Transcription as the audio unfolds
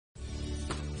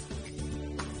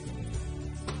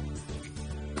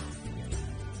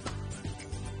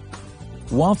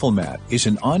Wafflemat is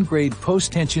an on-grade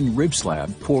post-tension rib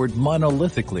slab poured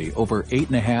monolithically over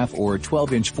 8.5 or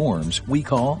 12-inch forms we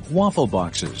call waffle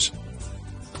boxes.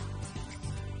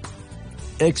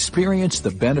 Experience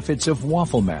the benefits of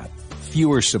Wafflemat.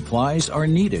 Fewer supplies are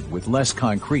needed with less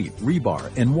concrete, rebar,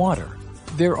 and water.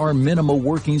 There are minimal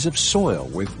workings of soil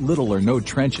with little or no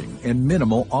trenching and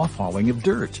minimal off-hauling of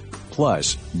dirt.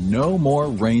 Plus, no more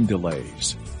rain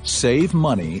delays. Save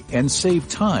money and save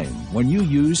time when you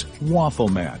use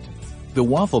Wafflemat. The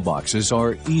waffle boxes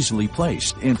are easily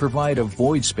placed and provide a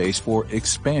void space for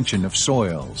expansion of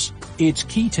soils. It's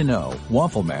key to know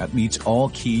Wafflemat meets all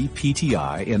key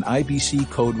PTI and IBC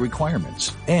code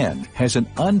requirements and has an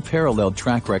unparalleled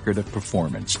track record of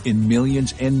performance in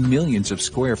millions and millions of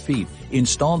square feet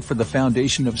installed for the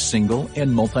foundation of single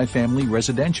and multifamily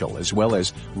residential as well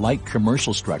as light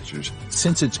commercial structures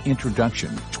since its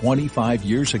introduction 25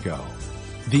 years ago.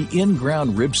 The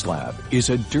in-ground rib slab is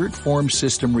a dirt-formed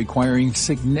system requiring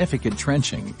significant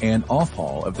trenching and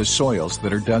off-haul of the soils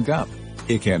that are dug up.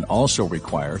 It can also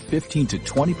require 15 to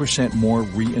 20% more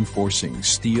reinforcing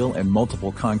steel and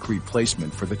multiple concrete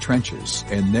placement for the trenches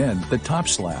and then the top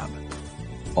slab.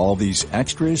 All these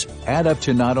extras add up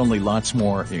to not only lots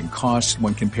more in cost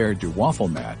when compared to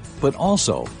Wafflemat, but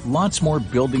also lots more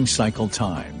building cycle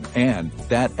time, and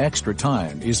that extra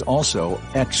time is also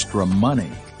extra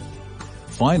money.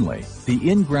 Finally, the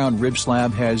in-ground rib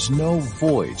slab has no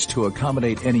voids to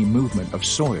accommodate any movement of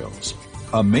soils.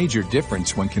 A major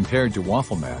difference when compared to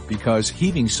Wafflemat because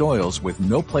heaving soils with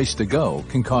no place to go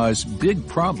can cause big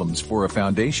problems for a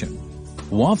foundation.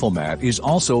 Wafflemat is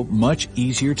also much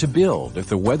easier to build if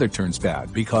the weather turns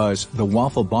bad because the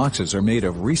waffle boxes are made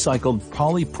of recycled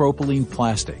polypropylene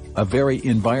plastic, a very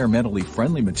environmentally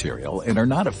friendly material, and are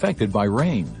not affected by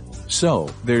rain. So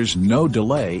there's no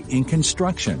delay in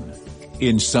construction.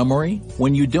 In summary,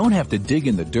 when you don't have to dig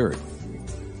in the dirt,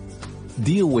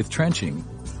 deal with trenching,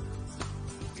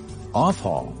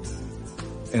 off-haul,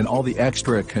 and all the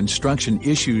extra construction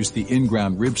issues the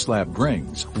in-ground rib slab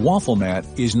brings,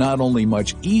 Wafflemat is not only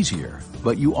much easier,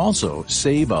 but you also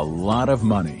save a lot of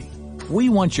money. We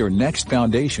want your next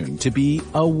foundation to be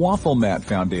a Wafflemat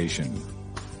foundation.